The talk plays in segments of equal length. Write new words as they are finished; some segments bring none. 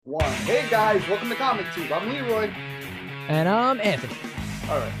One. Hey guys, welcome to Comic Tube. I'm Leroy. And I'm Anthony.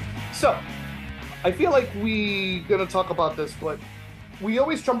 All right. So, I feel like we gonna talk about this, but we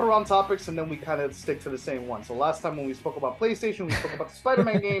always jump around topics and then we kind of stick to the same one. So last time when we spoke about PlayStation, we spoke about the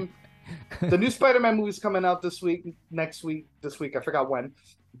Spider-Man game. The new Spider-Man movie's coming out this week, next week, this week, I forgot when.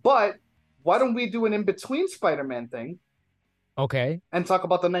 But why don't we do an in-between Spider-Man thing Okay. and talk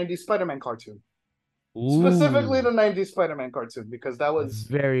about the 90s Spider-Man cartoon? Specifically Ooh. the 90s Spider-Man cartoon, because that was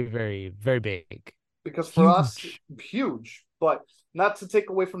Very, very, very big. because for us, Huge. huge. But not to take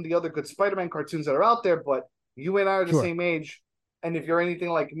away from the other good Spider-Man cartoons that are out there, but you and I are the Sure. same age. And if you're anything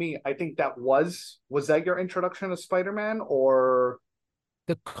like me, I think that was that your introduction to Spider-Man or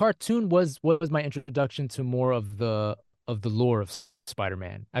The cartoon was my introduction to more of the lore of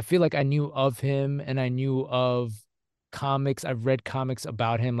Spider-Man. I feel like I knew of him and I knew of comics. I've read comics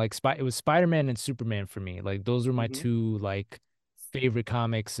about him. Like it was Spider-Man and Superman for me. Like those were my Mhm. two like favorite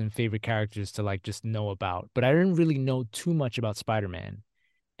comics and favorite characters to like just know about. But I didn't really know too much about Spider-Man.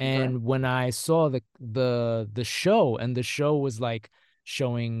 Okay. And when I saw the show, and the show was like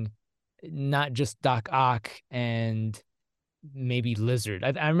showing not just Doc Ock and maybe Lizard.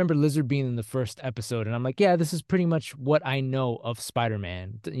 I remember Lizard being in the first episode, and I'm like, yeah, this is pretty much what I know of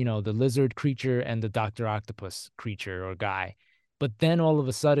Spider-Man. You know, the lizard creature and the Doctor Octopus creature or guy. But then all of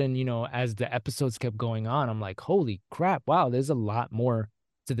a sudden, as the episodes kept going on, I'm like, holy crap, wow, there's a lot more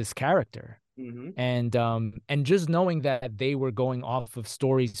to this character. Hmm. And just knowing that they were going off of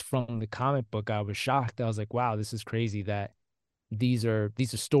stories from the comic book, I was shocked. I was like, wow, this is crazy that these are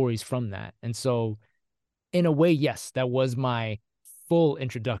stories from that. And so in a way, yes, that was my full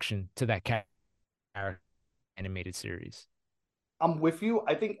introduction to that character animated series. I'm with you.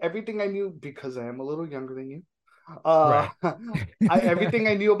 I think everything I knew because I am a little younger than you. Right. I everything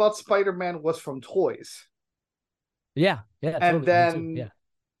I knew about Spider-Man was from toys. Yeah, yeah, And totally. Me too. then Yeah.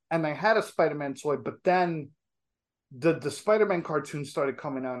 and I had a Spider-Man toy, but then the Spider-Man cartoon started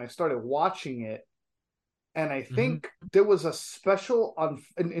coming out and I started watching it. And I Hmm. think there was a special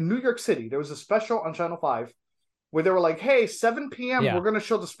in New York City. There was a special on Channel 5 where they were like, "Hey, 7 p.m. we're Yeah. going to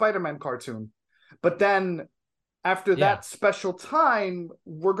show the Spider-Man cartoon." But then after Yeah. that special time,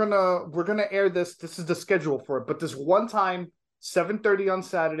 we're gonna air this. This is the schedule for it. But this one time, 7:30 on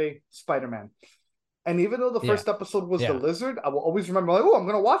Saturday, Spider-Man. And even though the Yeah. first episode was the Yeah. lizard, I will always remember like, oh, I'm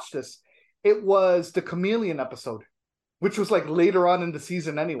gonna watch this. It was the chameleon episode, which was like later on in the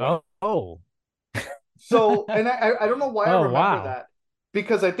season anyway. Oh. Oh. So, and I don't know why I Oh, remember wow. that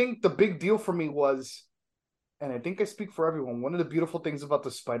because I think the big deal for me was, and I think I speak for everyone. One of the beautiful things about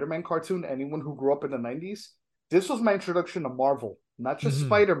the Spider-Man cartoon, anyone who grew up in the 90s, this was my introduction to Marvel, not just Hmm.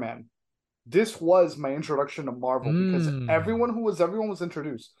 Spider-Man. This was my introduction to Marvel because Mm. everyone was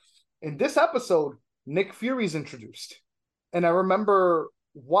introduced. In this episode, Nick Fury's introduced. And I remember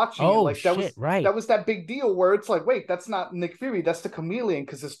watching it Oh like that shit. was Right. that big deal where it's like, wait, that's not Nick Fury, that's the chameleon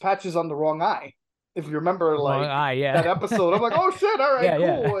because his patch is on the wrong eye. If you remember Wrong like eye, that yeah. episode, I'm like, oh shit, all right, Yeah,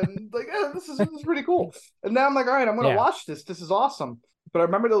 yeah. cool. And like, yeah, this is pretty cool. And now I'm like, all right, I'm gonna Yeah. watch this. This is awesome. But I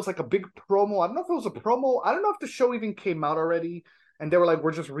remember there was like a big promo. I don't know if it was a promo. I don't know if the show even came out already. And they were like,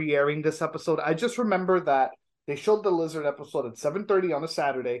 we're just re-airing this episode. I just remember that they showed the Lizard episode at 7:30 on a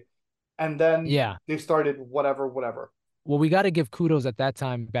Saturday, and then Yeah. they started whatever, whatever. Well, we got to give kudos at that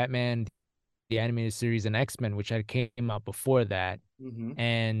time, Batman, the animated series, and X-Men, which had came out before that. Mm-hmm.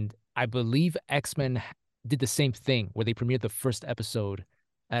 And I believe X-Men did the same thing where they premiered the first episode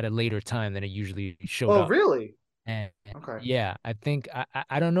at a later time than it usually showed Oh, up. really? And Okay. yeah, I think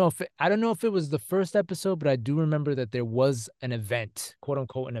I don't know if I don't know if it was the first episode, but I do remember that there was an event, quote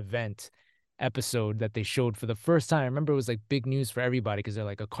unquote, an event episode that they showed for the first time. I remember it was like big news for everybody because they're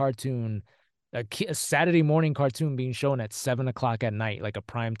like a cartoon, a Saturday morning cartoon being shown at 7 o'clock at night, like a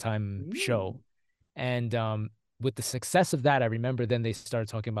prime time Mm. show. And with the success of that, I remember then they started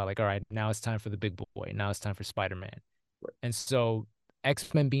talking about like, all right, now it's time for the big boy. Now it's time for Spider-Man. And so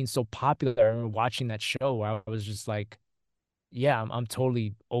X-Men being so popular, I remember watching that show where I was just like, yeah, I'm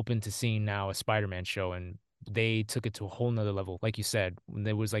totally open to seeing now a Spider-Man show. And they took it to a whole nother level. Like you said, when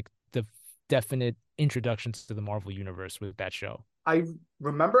there was like the definite introductions to the Marvel universe with that show. I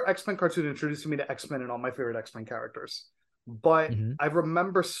remember X-Men cartoon introducing me to X-Men and all my favorite X-Men characters. But Hmm. I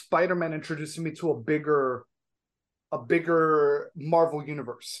remember Spider-Man introducing me to a bigger Marvel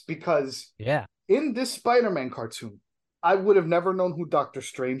universe because Yeah. in this Spider-Man cartoon, I would have never known who Doctor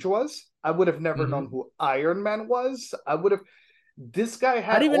Strange was. I would have never Hmm. known who Iron Man was. I would have this guy I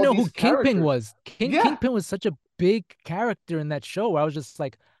had didn't even all know who these Kingpin characters. was. Yeah, Kingpin was such a big character in that show where I was just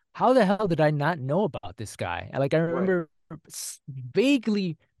like, how the hell did I not know about this guy? Like I right. remember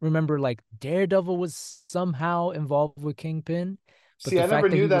vaguely remember like Daredevil was somehow involved with Kingpin, But See, the I never fact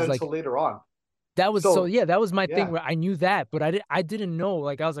that knew he that was like, until later on. that was so, So yeah, that was my thing yeah. where I knew that, but I didn't know.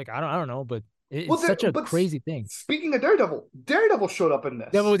 Like I was like, I don't know, but Well, it's such a but crazy thing. speaking of Daredevil, Daredevil showed up in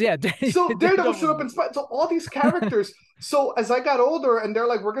That this. was, yeah, So Daredevil showed up Daredevil. in so all these characters. So as I got older, and they're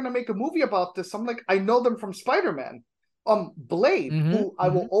like, "We're gonna make a movie about this," I'm like, I know them from Spider-Man. Blade, Mm-hmm, who I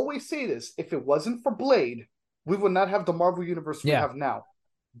will mm-hmm. always say this: if it wasn't for Blade, we would not have the Marvel universe we Yeah, have now.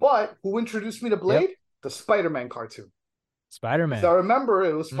 But who introduced me to yep. Blade? The Spider-Man cartoon. Because I Spider-Man. remember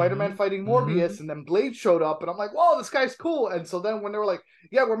it was Spider-Man Mm-hmm, fighting mm-hmm. Morbius, and then Blade showed up, and I'm like, "Whoa, this guy's cool!" And so then when they were like,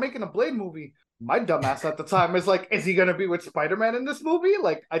 "Yeah, we're making a Blade movie," my dumbass at the time is like, "Is he gonna be with Spider-Man in this movie?"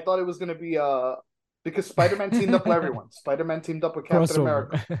 Like, I thought it was gonna be because Spider-Man teamed up with everyone. Spider-Man teamed up with Captain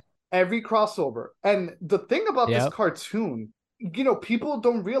America. Crossover. Every crossover. And the thing about this Yep. cartoon, people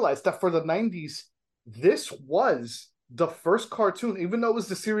don't realize that for the 90's, this was the first cartoon, even though it was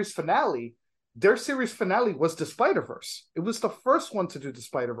the series finale. Their series finale was the Spider-Verse. It was the first one to do the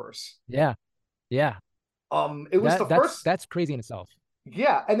Spider-Verse. Yeah. Yeah. It was the first, That's crazy in itself.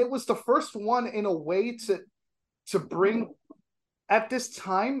 yeah, and it was the first one in a way to bring at this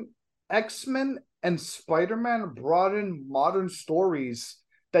time X-Men and Spider-Man brought in modern stories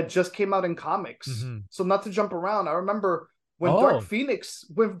that just came out in comics. Mm-hmm. So not to jump around, I remember Oh,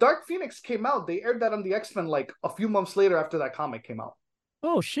 When Dark Phoenix came out, they aired that on the X-Men like a few months later after that comic came out.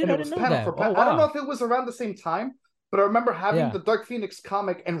 oh shit, And I it didn't was know panel that. for Oh panel. I don't know wow. if it was around the same time, but I remember having Yeah. the Dark Phoenix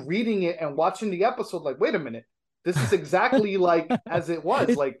comic and reading it and watching the episode like, wait a minute, this is exactly like as it was.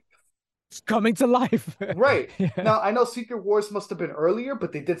 It's Like, coming to life. right. Yeah. Now, I know Secret Wars must have been earlier,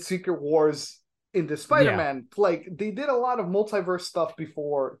 but they did Secret Wars in the Yeah. Spider-Man. Like, they did a lot of multiverse stuff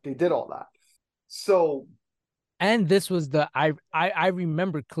before they did all that. So, And this was I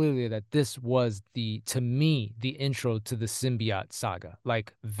remember clearly that this was the, to me, the intro to the symbiote saga.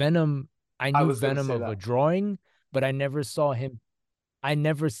 Like Venom, I I knew was going to Venom say of a that. drawing, but I never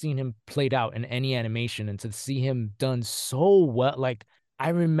seen him played out in any animation, and to see him done so well, like I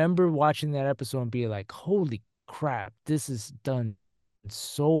remember watching that episode and being like, holy crap, this is done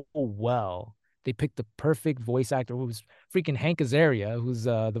so well. They picked the perfect voice actor, who's freaking Hank Azaria, who's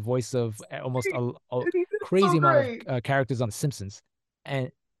the voice of almost a He did crazy so amount of great. characters on The Simpsons, and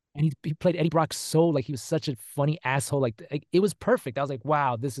he played Eddie Brock so, like, he was such a funny asshole, like it was perfect. I was like,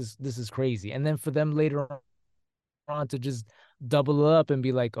 wow, this is crazy. And then for them later on to just double up and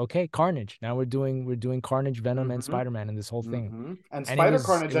be like, okay, Carnage. Now we're doing Carnage, Venom, and Mm-hmm. Spider-Man in this whole thing. Mm-hmm. And And Spider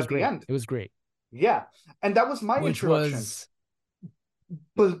Carnage it was at the great. end. It was great. Yeah. And that was my Which introduction.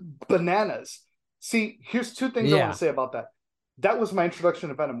 was, Bananas. See, here's two things I want to yeah. say about that. That was my introduction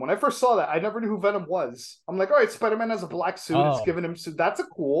to Venom. When I first saw that, I never knew who Venom was. I'm like, all right, Spider-Man has a black suit. It's Oh, giving him suit. That's a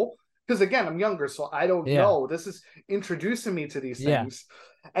cool. Because again, I'm younger, so I don't yeah. know. This is introducing me to these Yeah. things.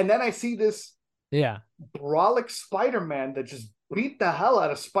 And then I see this Yeah. brolic Spider-Man that just beat the hell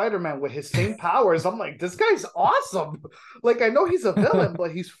out of Spider-Man with his same powers. I'm like, this guy's awesome. Like, I know he's a villain,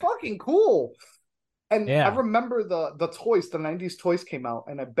 but he's fucking cool. And I Yeah. remember the toys, the 90's toys came out,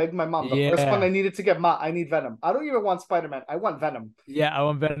 and I begged my mom. The first one Yeah. I needed to get, Ma, I need Venom. I don't even want Spider-Man. I want Venom. Yeah. I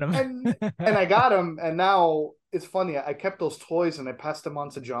want Venom. And I got him, and now it's funny. I kept those toys and I passed them on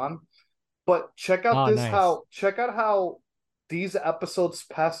to John. But Oh, nice. check out how these episodes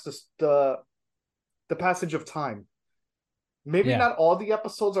pass the passage of time. Maybe Yeah. not all the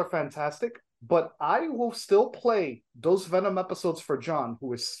episodes are fantastic, but I will still play those Venom episodes for John,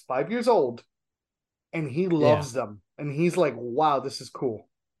 who is 5 years old, and he Yeah. loves them. And he's like, wow, this is cool.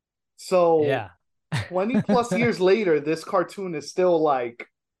 So Yeah. 20 plus years later, this cartoon is still like,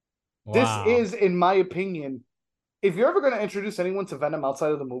 this Wow. is, in my opinion, if you're ever going to introduce anyone to Venom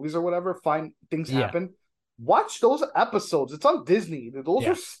outside of the movies or whatever, fine, things Yeah. happen. Watch those episodes. It's on Disney. Those are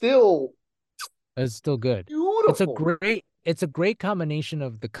Yeah. still It's still good. beautiful. It's a great combination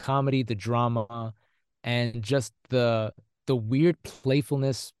of the comedy, the drama, and just the weird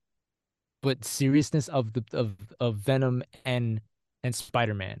playfulness but seriousness of the of Venom and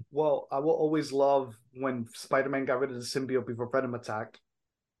Spider-Man. Well, I will always love when Spider-Man got rid of the symbiote before Venom attacked.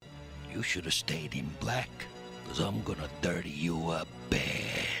 You should have stayed in black, because I'm gonna dirty you up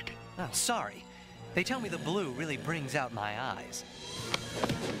bad. Oh, sorry. They tell me the blue really brings out my eyes.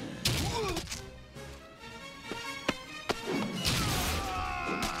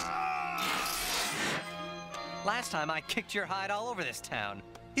 Last time I kicked your hide all over this town.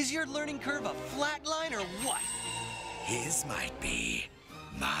 Is your learning curve a flat line or what? His might be.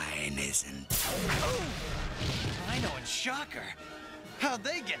 Mine isn't. I know, and Shocker. How'd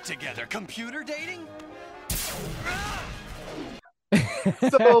they get together? Computer dating?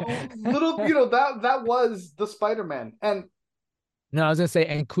 So little, that was the Spider-Man. And No, I was gonna say,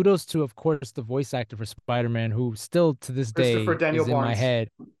 and kudos to, of course, the voice actor for Spider-Man, who still to this Christopher day Daniel is in my Barnes. head.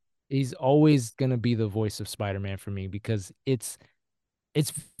 He's always gonna be the voice of Spider-Man for me because it's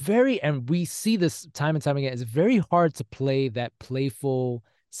very, and we see this time and time again, it's very hard to play that playful,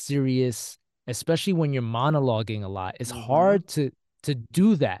 serious, especially when you're monologuing a lot. It's Hmm. hard to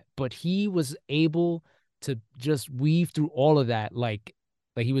do that, but he was able to just weave through all of that like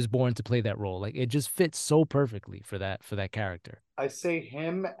he was born to play that role. Like it just fits so perfectly for that character. I say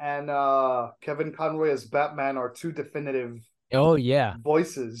him and Kevin Conroy as Batman are two definitive Oh yeah.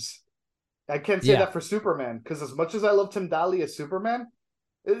 voices. I can't say Yeah. that for Superman because as much as I love Tim Daly as Superman,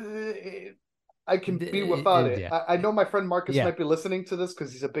 I can be without it. Yeah. I know my friend Marcus Yeah. might be listening to this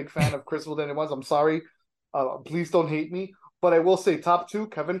because he's a big fan of Chris Daniels. I'm sorry. Please don't hate me. But I will say top two,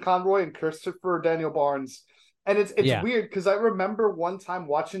 Kevin Conroy and Christopher Daniel Barnes. And it's Yeah. weird because I remember one time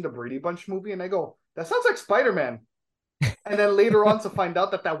watching the Brady Bunch movie and I go, that sounds like Spider-Man. And then later on to find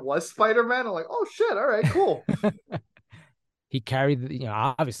out that that was Spider-Man, I'm like, oh shit, all right, cool. He carried,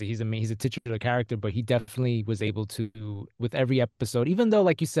 obviously he's a titular character, but he definitely was able to, with every episode, even though,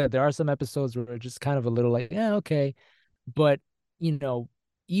 like you said, there are some episodes where it's just kind of a little like, yeah, okay. But, you know,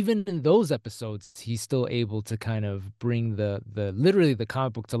 even in those episodes, he's still able to kind of bring the literally the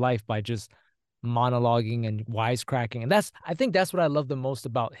comic book to life by just monologuing and wisecracking. And I think that's what I love the most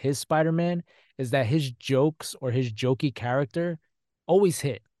about his Spider-Man is that his jokes or his jokey character always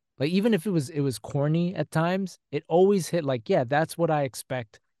hit. Like even if it was corny at times, it always hit like, yeah, that's what I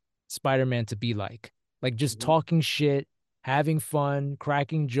expect Spider-Man to be like. Like just Mhm. talking shit, having fun,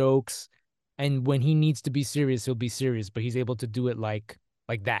 cracking jokes, and when he needs to be serious, he'll be serious, but he's able to do it like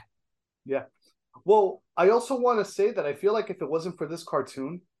that. Yeah. Well, I also want to say that I feel like if it wasn't for this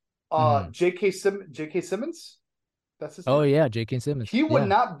cartoon, Mhm. J.K. Simmons, that's his Oh name. yeah, J.K. Simmons. He would Yeah.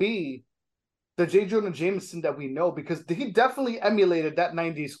 not be the J. Jonah Jameson that we know because he definitely emulated that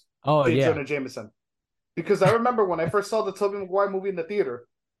 90s Oh J. yeah. Jonah Jameson. Because I remember when I first saw the Tobey Maguire movie in the theater,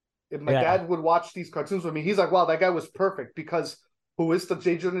 if my Yeah. dad would watch these cartoons with me, he's like, wow, that guy was perfect because who is the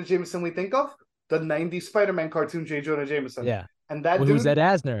J. Jonah Jameson we think of? The 90s Spider-Man cartoon J. Jonah Jameson. Yeah. And that Well, who's dude, Ed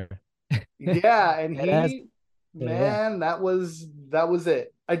Asner? yeah, and Ed Asner. he, Yeah. man, that was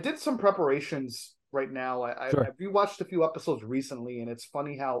it. I did some preparations right now. I Sure. rewatched a few episodes recently, and it's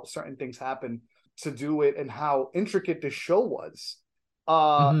funny how certain things happen to do it and how intricate this show was.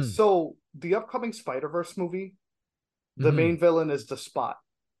 Hmm. So the upcoming Spider-Verse movie, the Hmm. main villain is the Spot.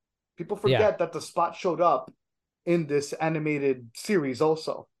 People Yeah. forget that the Spot showed up in this animated series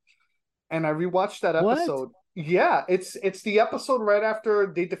also. And I rewatched that What? episode. Yeah, it's the episode right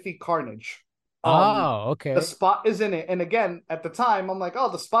after they defeat Carnage. Oh, The okay. Spot is in it, and again, at the time, I'm like, oh,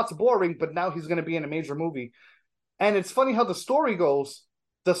 the Spot's boring, but now he's going to be in a major movie. And it's funny how the story goes.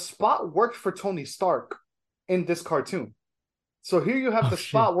 The Spot worked for Tony Stark in this cartoon. So here you have Oh the shit.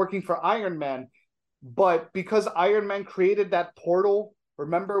 Spot working for Iron Man, but because Iron Man created that portal,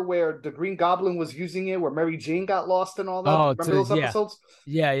 remember where the Green Goblin was using it, where Mary Jane got lost and all that? Oh, Remember to those yeah. episodes?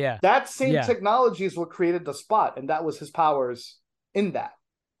 Yeah, yeah. That same Yeah. technology is what created the Spot, and that was his powers in that.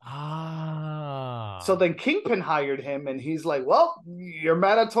 So Ah. then Kingpin hired him, and he's like, "Well, you're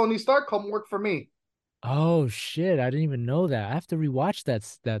mad at Tony Stark. Come work for me." Oh shit. I didn't even know that. I have to rewatch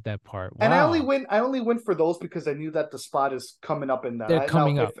that part. And Wow. I only went for those because I knew that the Spot is coming up in that. They're I now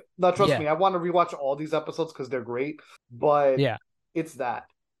coming if up. now trust Yeah. me, I want to rewatch all these episodes because they're great, but Yeah. it's that.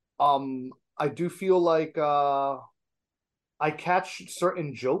 I do feel like I catch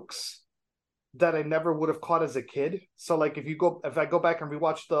certain jokes that I never would have caught as a kid. So like if I go back and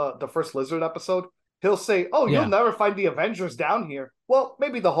rewatch the first Lizard episode, he'll say, "Oh, you'll Yeah. never find the Avengers down here." Well,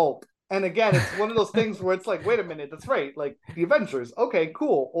 maybe the Hulk. And again, it's one of those things where it's like, wait a minute, that's right, like the Avengers. Okay,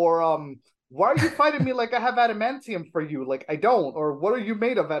 cool. Or why are you fighting me like I have adamantium for you? Like I don't. Or what are you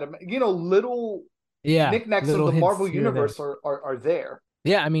made of adam? Little Yeah. knickknacks of Little the Marvel hints here and there. universe are there.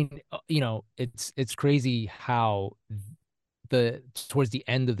 Yeah, I mean, it's crazy how the towards the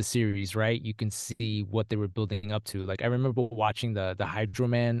end of the series, right? You can see what they were building up to. Like I remember watching the Hydro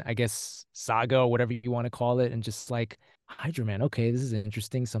Man, I guess saga or whatever you want to call it, and just like Hydro Man, okay, this is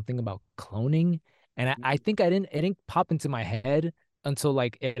interesting. Something about cloning. And I think it didn't pop into my head until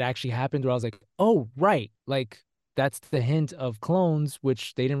like it actually happened where I was like, oh right, like that's the hint of clones,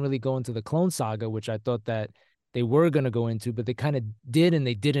 which they didn't really go into the clone saga, which I thought that they were gonna go into, but they kind of did and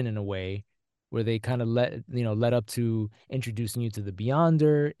they didn't in a way where they kind of led up to introducing you to the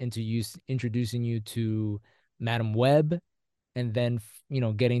Beyonder, introducing you to Madam Web, and then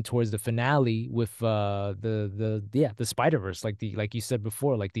getting towards the finale with the Spider-Verse, like you said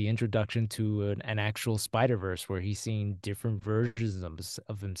before, like the introduction to an actual Spider-Verse where he's seeing different versions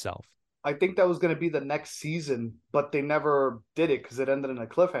of himself. I think that was going to be the next season, but they never did it because it ended in a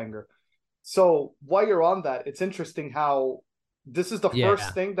cliffhanger. So while you're on that, it's interesting how this is the first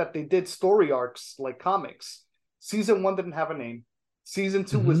Yeah. thing that they did story arcs like comics. Season 1 didn't have a name. Season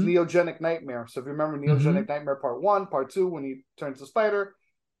 2 was Mhm. Neogenic Nightmare. So if you remember Neogenic Mhm. Nightmare Part 1, Part 2, when he turns to Spider.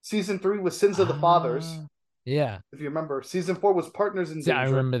 Season 3 was Sins of the Fathers. Ah. Yeah. If you remember, Season 4 was Partners in See, I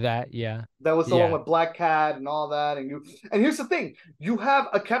Danger. remember that. Yeah. That was the one Yeah. with Black Cat and all that. And here's the thing: you have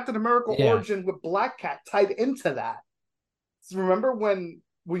a Captain America Yeah. origin with Black Cat tied into that. So remember when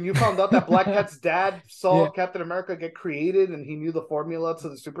you found out that Black Cat's dad saw Yeah. Captain America get created and he knew the formula to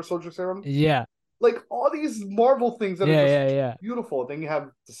the Super Soldier Serum? Yeah. Like all these Marvel things that are Yeah. just Yeah. Yeah. beautiful. Then you have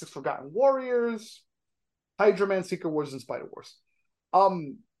the Six Forgotten Warriors, Hydra Man, Secret Wars, and Spider Wars.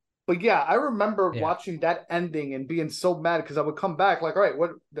 But yeah, I remember Yeah. watching that ending and being so mad because I would come back like, all right,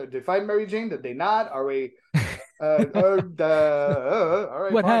 what did they find Mary Jane? Did they not? Are we? All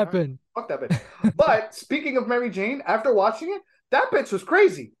right, What fine. happened? Fuck that bitch. But speaking of Mary Jane, after watching it, that bitch was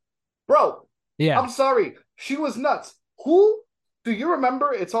crazy, bro. Yeah. I'm sorry, she was nuts. Who do you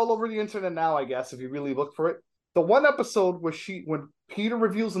remember? It's all over the internet now, I guess, if you really look for it. The one episode where when Peter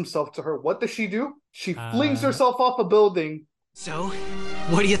reveals himself to her, what does she do? She flings herself off a building. So,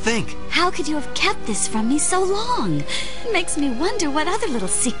 what do you think? How could you have kept this from me so long? Makes me wonder what other little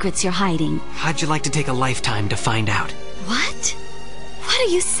secrets you're hiding. How'd you like to take a lifetime to find out? What? What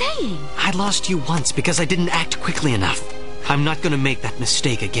are you saying? I lost you once because I didn't act quickly enough. I'm not gonna make that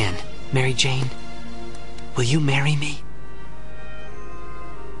mistake again. Mary Jane, will you marry me?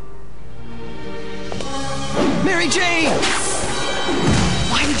 Mary Jane!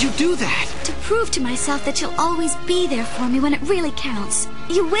 Why did you do that? To prove to myself that you'll always be there for me when it really counts.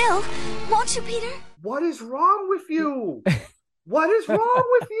 You will, won't you, Peter? What is wrong with you? What is wrong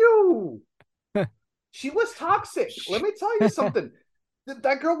with you? She was toxic. Let me tell you something.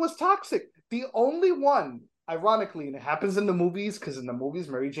 That girl was toxic. The only one, ironically, and it happens in the movies, because in the movies,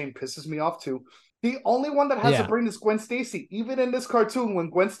 Mary Jane pisses me off too. The only one that has a brain is Gwen Stacy. Even in this cartoon, when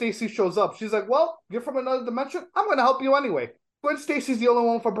Gwen Stacy shows up, she's like, well, you're from another dimension. I'm going to help you anyway. Gwen Stacy's the only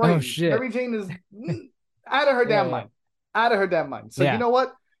one for brain. Oh, shit. Mary Jane is out of her damn mind. Out of her damn mind. So you know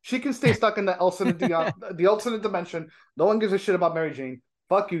what? She can stay stuck in the alternate dimension. No one gives a shit about Mary Jane.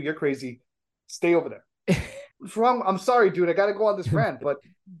 Fuck you. You're crazy. Stay over there. What's wrong? I'm sorry, dude. I got to go on this rant, but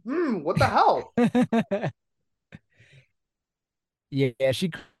what the hell? Yeah,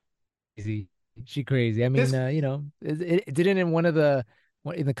 she crazy. She crazy. I mean, you know, it didn't in one of the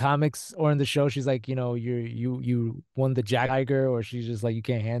in the comics or in the show. She's like, you know, you won the Jack Tiger, or she's just like, you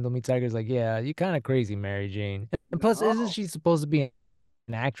can't handle me, Tiger's like, yeah, you kind of crazy, Mary Jane. And plus, isn't she supposed to be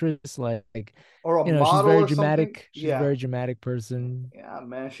an actress? Like, or a you know, model she's very or dramatic. Something? She's a very dramatic person. Yeah,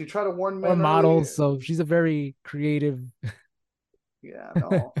 man. She tried to warn men. Or model, so she's a very creative. Yeah,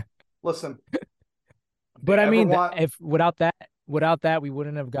 no. Listen. But I mean, if without that, we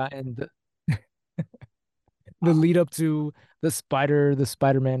wouldn't have gotten the lead up to the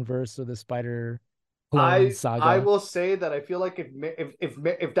Spider-Man verse or the Spider clone saga. I will say that I feel like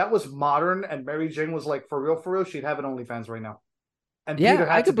if that was modern and Mary Jane was like for real, she'd have an OnlyFans right now. And Peter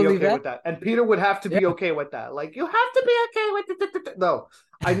had to be okay with that. And Peter would have to be okay with that. Like, you have to be okay with it. No,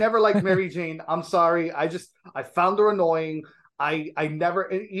 I never liked Mary Jane. I'm sorry. I found her annoying. I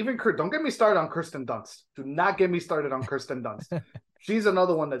never even don't get me started on Kirsten Dunst. Do not get me started on Kirsten Dunst. She's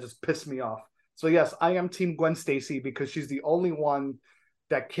another one that just pissed me off. So yes, I am Team Gwen Stacy because she's the only one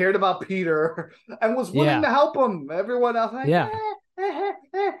that cared about Peter and was willing to help him. Everyone else, like,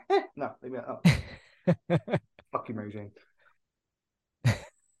 no, leave me alone. Fuck you, Mary Jane.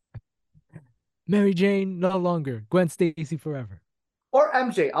 Mary Jane no longer. Gwen Stacy forever. Or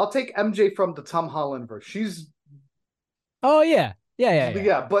MJ. I'll take MJ from the Tom Holland verse. She's. Oh yeah.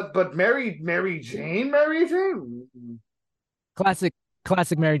 Yeah. But Mary Jane. Classic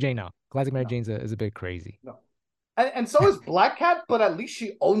Mary Jane. No, classic Mary Jane is a bit crazy. No, and so is Black Cat, but at least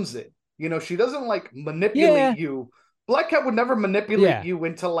she owns it. You know, she doesn't like manipulate you. Black Cat would never manipulate you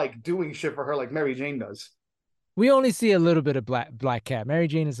into like doing shit for her like Mary Jane does. We only see a little bit of Black Cat. Mary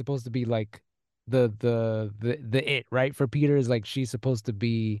Jane is supposed to be like the it, right? For Peter is like she's supposed to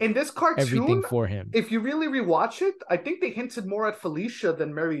be in this cartoon everything for him. If you really rewatch it, I think they hinted more at Felicia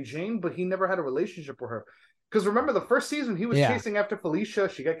than Mary Jane, but he never had a relationship with her. Because remember the first season he was chasing after Felicia,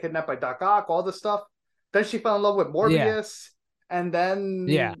 she got kidnapped by Doc Ock, all this stuff. Then she fell in love with Morbius. And then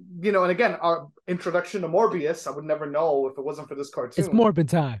you know, and again, our introduction to Morbius, I would never know if it wasn't for this cartoon. It's Morbid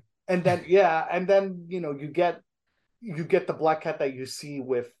time. And then you know, you get the Black Cat that you see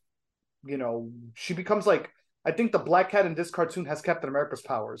with, you know, she becomes like, I think the Black Cat in this cartoon has Captain America's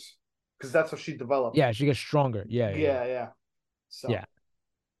powers because that's what she developed. Yeah, she gets stronger. Yeah. So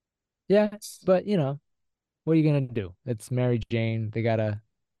Yeah, but what are you gonna do? It's Mary Jane. They gotta.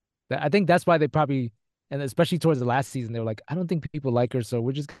 I think that's why they probably, and especially towards the last season, they were like, I don't think people like her, so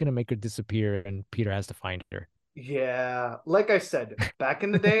we're just gonna make her disappear, and Peter has to find her. Yeah, like I said, back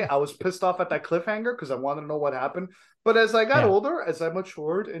in the day, I was pissed off at that cliffhanger because I wanted to know what happened. But as I got Yeah. older, as I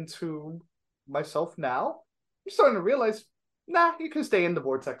matured into myself now, I'm starting to realize, nah, you can stay in the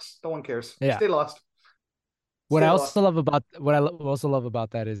vortex. No one cares. Yeah. Stay lost. What Stay I lost. also love about also love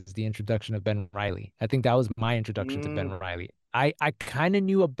about that is the introduction of Ben Riley. I think that was my introduction to Ben Mm, Riley. I kind of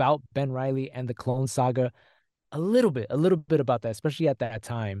knew about Ben Riley and the Clone Saga a little bit about that, especially at that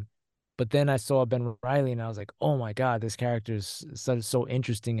time. But then I saw Ben Riley and I was like, oh my God, this character is so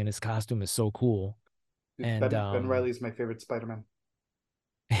interesting and his costume is so cool. dude, And Ben Riley is my favorite Spider-Man.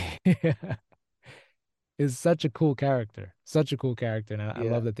 is such a cool character. Such a cool character. And I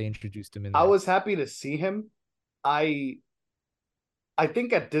Yeah, love that they introduced him in I there. was happy to see him. I I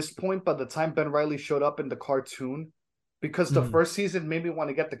think at this point, by the time Ben Riley showed up in the cartoon, because the Mhm. first season made me want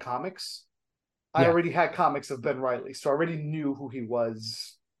to get the comics. I Yeah. already had comics of Ben Riley, so I already knew who he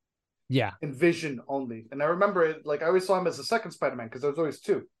was Yeah. in Vision only. And I remember it, like I always saw him as the second Spider-Man because there was always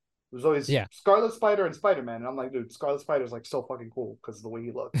two. There was always Yeah. Scarlet Spider and Spider-Man. And I'm like, dude, Scarlet Spider's like so fucking cool because of the way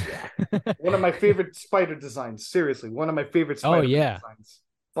he looks. Yeah. One of my favorite spider designs. Seriously, one of my favorite Oh Spider-Man yeah, designs.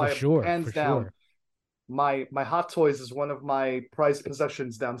 for By sure. hands For down. sure. My Hot Toys is one of my prized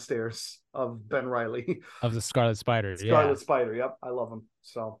possessions downstairs of Ben Riley. Of the Scarlet Spider. Yeah. Scarlet Spider. Yep, I love him.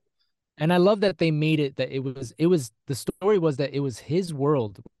 So And I love that they made it that it was the story was that it was his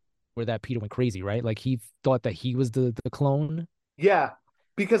world where that Peter went crazy, right? Like he thought that he was the clone, yeah,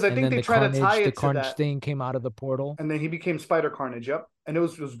 because I and think then they try to tie The it to Carnage that, thing came out of the portal. and then he became Spider Carnage. Yep, and it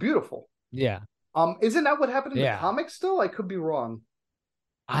was beautiful. Yeah. Isn't that what happened in the Yeah. comics? Still, I could be wrong.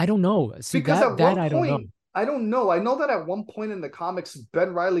 I don't know. See Because at that one I don't know. point, I don't know. I know that at one point in the comics,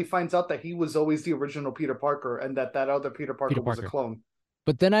 Ben Riley finds out that he was always the original Peter Parker, and that other Peter Parker Peter was a Parker. clone.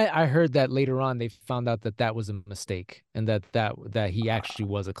 But then I heard that later on they found out that that was a mistake and that he actually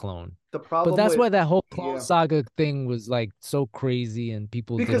was a clone. The But problem that's with why that whole Clone yeah, Saga thing was like so crazy and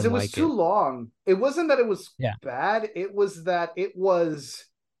people because didn't it was like too it. long. It wasn't that it was Yeah. bad. It was that it was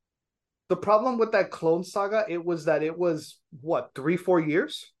the problem with that Clone Saga. It was that it was what 3-4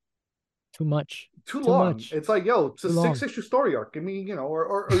 years Too much. too Too long. much. It's like, yo, it's a Too long. 6-issue story arc. Give me,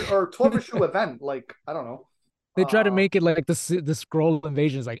 or 12-issue event. Like, I don't know. They try to make it like the scroll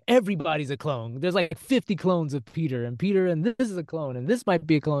invasion is like everybody's a clone. There's like 50 clones of Peter and this is a clone and this might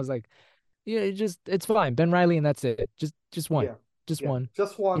be a clone. It's like, yeah, it's fine. Ben Riley and that's it. Just one. Yeah, Just yeah, one.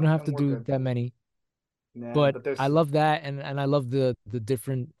 just You one, don't have and to we're do good. that many. Yeah, But but I there's love that and I love the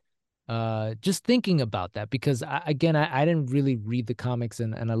different just thinking about that because I didn't really read the comics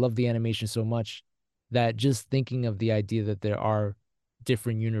and I love the animation so much that just thinking of the idea that there are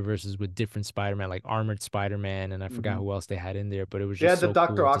different universes with different Spider-Man, like Armored Spider-Man, and I forgot mhm. who else they had in there, but it was They just had the so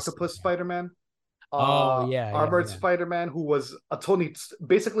Doctor cool to see Octopus that. Spider-Man, Oh yeah, yeah, Armored yeah. Spider-Man, who was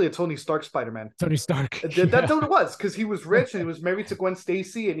basically a Tony Stark Spider-Man. Tony Stark. That's Yeah. what it was, because he was rich and he was married to Gwen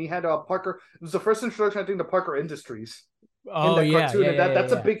Stacy, and he had a Parker. It was the first introduction, I think, to Parker Industries in Oh that yeah, cartoon, yeah, and yeah, yeah,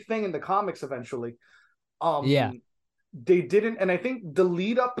 that's a yeah. big thing in the comics eventually. Yeah. They didn't, and I think the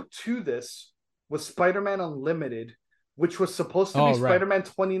lead up to this was Spider-Man Unlimited, which was supposed to be Oh right. Spider-Man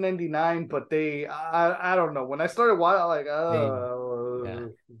 2099, but I don't know. When I started watching, like, They yeah.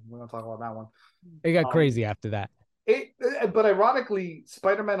 we're gonna talk about that one. It got Um, crazy after that. but ironically,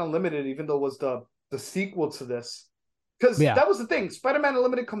 Spider-Man Unlimited, even though it was the sequel to this, because Yeah. that was the thing. Spider-Man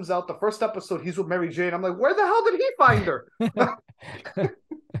Unlimited comes out, the first episode, he's with Mary Jane. I'm like, where the hell did he find her?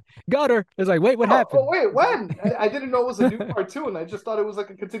 Got her. It's like, wait, what Oh, happened? wait, when? I didn't know it was a new cartoon. I just thought it was like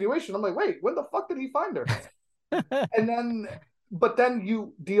a continuation. I'm like, wait, when the fuck did he find her? And then, but then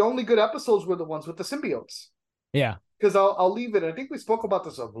the only good episodes were the ones with the symbiotes. Yeah. Because I'll leave it. I think we spoke about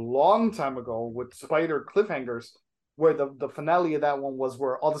this a long time ago with Spider Cliffhangers, where the finale of that one was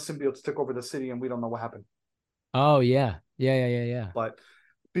where all the symbiotes took over the city and we don't know what happened. Oh yeah. Yeah, yeah, yeah, yeah. But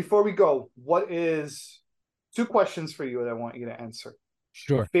before we go, what is two questions for you that I want you to answer?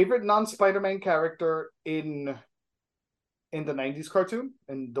 Sure. Favorite non-Spider-Man character in the 90s cartoon,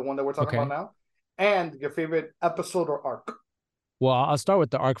 and the one that we're talking about Okay. now, and your favorite episode or arc. Well, I'll start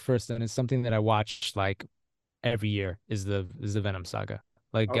with the arc first, and it's something that I watch like every year is the Venom saga.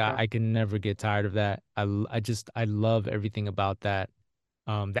 Like Okay. I can never get tired of that. I love everything about that.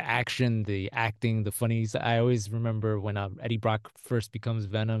 The action, the acting, the funnies. I always remember when Eddie Brock first becomes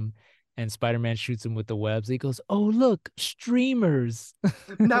Venom and Spider-Man shoots him with the webs. He goes, "Oh, look, streamers."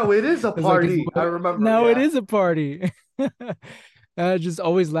 Now it is a It's like party. I remember. now it Yeah. is a party. I just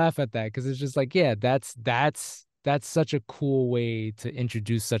always laugh at that because it's just like, yeah, that's that's such a cool way to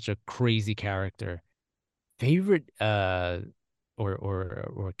introduce such a crazy character. Favorite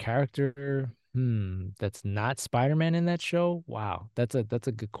or character that's not Spider-Man in that show? Wow, that's a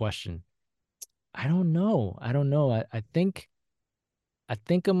good question. I don't know. I don't know. I think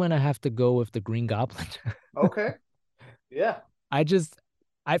I'm gonna have to go with the Green Goblin. Okay. Yeah. I just,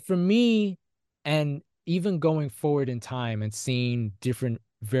 for me, and even going forward in time and seeing different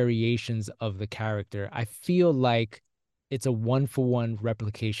variations of the character, I feel like it's a one-for-one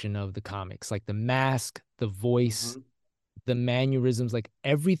replication of the comics. Like the mask, the voice, Mhm. the mannerisms, like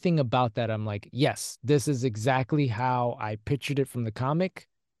everything about that. I'm like, yes, this is exactly how I pictured it from the comic.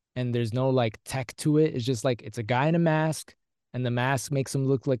 And there's no like tech to it. It's just like it's a guy in a mask, and the mask makes him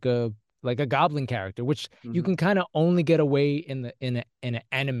look like a goblin character, which you Mhm. can kind of only get away in an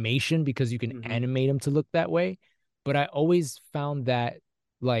animation because you can Mhm. animate him to look that way. But I always found that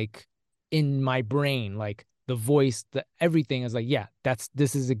like in my brain, like the voice, the everything is like, yeah,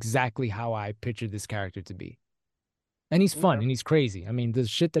 this is exactly how I pictured this character to be. And he's fun Okay. and he's crazy. I mean, the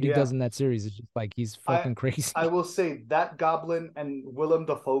shit that he Yeah. does in that series is just like he's I fucking crazy. I will say that Goblin and Willem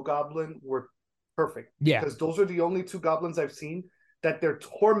Dafoe Goblin were perfect Yeah. because those are the only two goblins I've seen that they're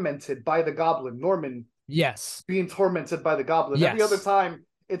tormented by the Goblin. Norman Yes. being tormented by the Goblin. Every other Yes. time,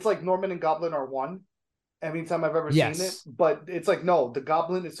 it's like Norman and Goblin are one. Every time I've ever seen it, Yes. but it's like no, the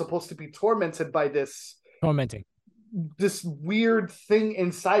Goblin is supposed to be tormented by Tormenting. this weird thing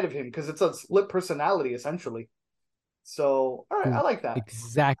inside of him because it's a split personality essentially. So, all right, I like that.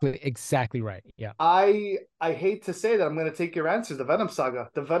 Exactly right. Yeah. I hate to say that I'm going to take your answer. The Venom Saga.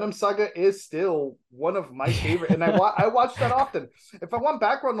 The Venom Saga is still one of my favorite, and I watch that often. If I want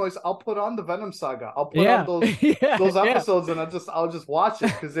background noise, I'll put on the Venom Saga. I'll put on Yeah. Yeah. those Yeah. episodes, and I'll just watch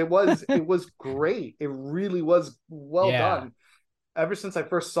it because it was great. It really was well Yeah. done. Ever since I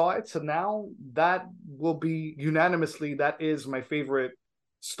first saw it to now, that will be unanimously that is my favorite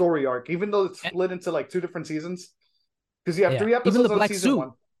story arc, even though it's And- split into like two different seasons because you have yeah. three Even the episodes on black season suit.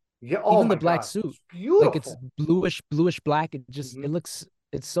 one. Yeah. Oh Even the my black god, suit. it's Like it's beautiful. bluish black. It Hmm. looks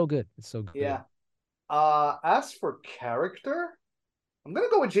it's so good. It's so good. Yeah. As for character, I'm gonna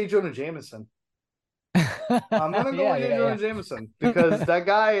go with J. Jonah Jameson. I'm gonna go Yeah, with J. yeah, Jonah Jameson because that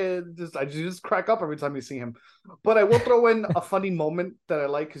guy is just I just crack up every time you see him. But I will throw in a funny moment that I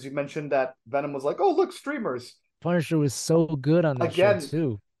like because you mentioned that Venom was like, "Oh, look, streamers." Punisher was so good on that show Again,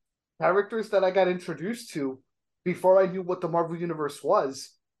 too. characters that I got introduced to before I knew what the Marvel Universe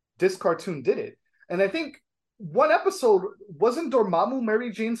was. This cartoon did it, and I think one episode wasn't Dormammu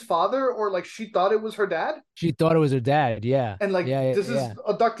Mary Jane's father, or like she thought it was her dad, She thought it was her dad. Yeah. and like Yeah, yeah, this is yeah.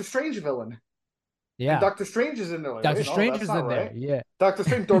 a Doctor Strange villain, and Yeah. Doctor Strange is in there like, Doctor wait, no, Strange that's is not in there. right. Yeah. Doctor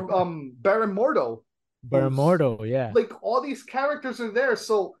Strange, Baron Mordo, who's Baramordo, yeah. like all these characters are there.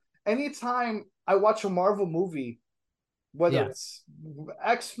 So anytime I watch a Marvel movie, whether Yeah. it's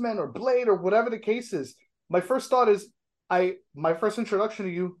X-Men or Blade or whatever the case is, my first thought is my first introduction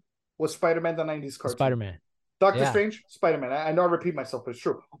to you was Spider-Man the 90's cartoon. Spider-Man. Doctor Yeah. Strange, Spider-Man. I know I repeat myself, but it's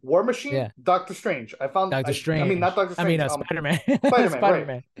true. War Machine, Yeah. Doctor Strange. Doctor I mean not Strange. Doctor I mean, Strange, Spider-Man. Spider-Man, right.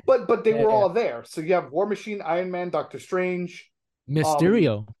 Spider-Man. But they Yeah, were yeah. all there. So you have War Machine, Iron Man, Doctor Strange, um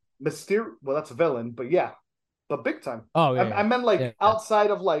Mysterio. Mysterio, well that's a villain, but yeah, but big time. Oh, yeah, I yeah. mean like Yeah. outside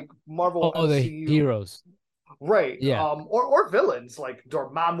of like Marvel Oh, the MCU. heroes. Right. Yeah. Or villains like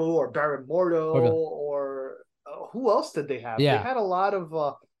Dormammu or Baron Mordo Or or who else did they have? They yeah. had a lot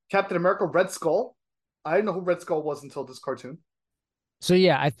of Captain America, Red Skull. I didn't know who Red Skull was until this cartoon. So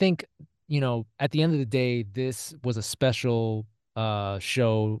yeah, I think, at the end of the day, this was a special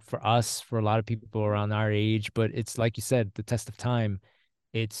show for us, for a lot of people around our age, but it's like you said, the test of time.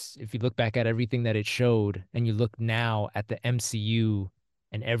 It's if you look back at everything that it showed and you look now at the MCU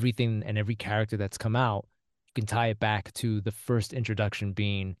and everything and every character that's come out, you can tie it back to the first introduction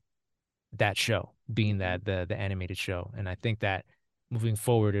being that show, being that the animated show. And I think that moving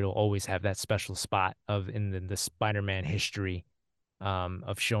forward, it'll always have that special spot of in the Spider-Man history,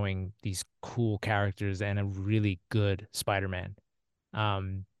 of showing these cool characters and a really good Spider-Man.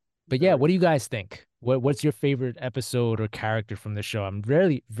 But yeah, Very what do you true. guys think? What's your favorite episode or character from the show? I'm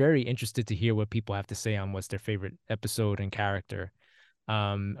really, very interested to hear what people have to say on what's their favorite episode and character.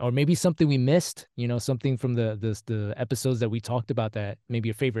 Or maybe something we missed, something from the episodes that we talked about, that maybe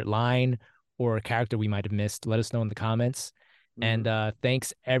a favorite line or a character we might have missed. Let us know in the comments. And Mhm.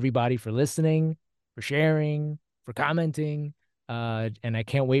 thanks everybody for listening, for sharing, for commenting. And I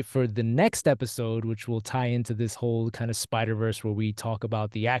can't wait for the next episode, which will tie into this whole kind of Spider-Verse, where we talk about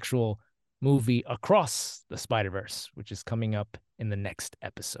the actual movie Across the Spider-Verse, which is coming up in the next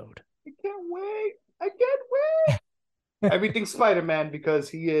episode. I can't wait. I can't wait. Everything Spider-Man because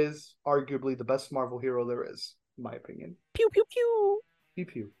he is arguably the best Marvel hero there is. in my opinion. Pew pew pew. Pew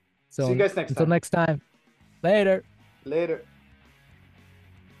pew. So see you guys next until time. next time. Later. Later.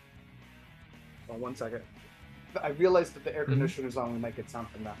 Oh, 1 second. I realized that the air conditioner's on. We might get sound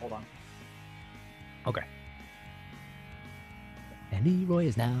from that. Hold on. Okay. And Leroy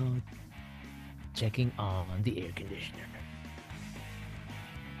is now checking on the air conditioner.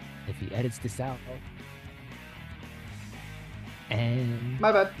 If he edits this out, and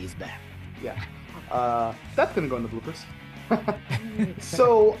My bad. he's back. Yeah. That's gonna go in the bloopers.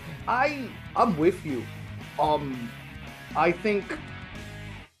 So I'm with you. I think